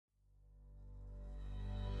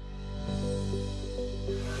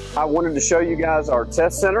I wanted to show you guys our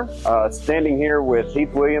test center. Standing here with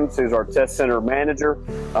Heath Williams, who's our test center manager,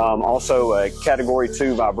 also a Category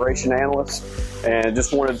 2 vibration analyst. And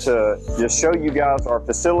just wanted to show you guys our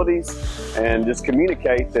facilities and just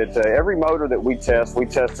communicate that every motor that we test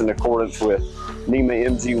in accordance with NEMA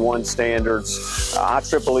MG1 standards,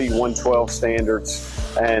 IEEE 112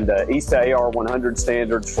 standards, and EASA AR 100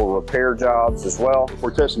 standards for repair jobs as well. If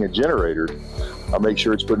we're testing a generator, I'll make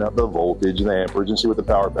sure it's putting out the voltage and the amperage and see what the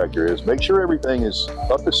power factor is. Make sure everything is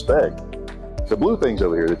up to spec. The blue things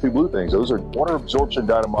over here, the two blue things, those are water absorption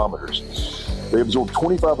dynamometers. They absorb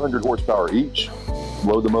 2,500 horsepower each.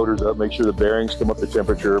 Load the motors up, make sure the bearings come up to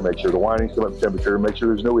temperature, make sure the windings come up to temperature, make sure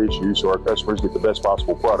there's no issues so our customers get the best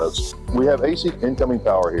possible products. We have AC incoming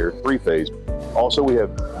power here, 3-phase. Also, we have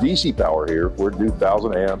DC power here. We're due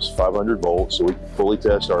 1,000 amps, 500 volts, so we fully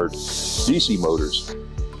test our DC motors.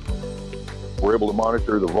 We're able to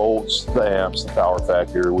monitor the volts, the amps, the power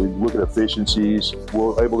factor. We look at efficiencies.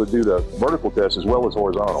 We're able to do the vertical test as well as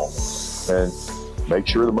horizontal and make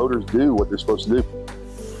sure the motors do what they're supposed to do.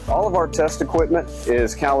 All of our test equipment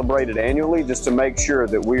is calibrated annually just to make sure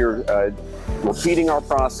that we are repeating our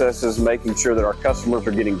processes, making sure that our customers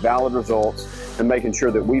are getting valid results, and making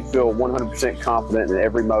sure that we feel 100% confident in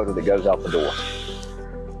every motor that goes out the door.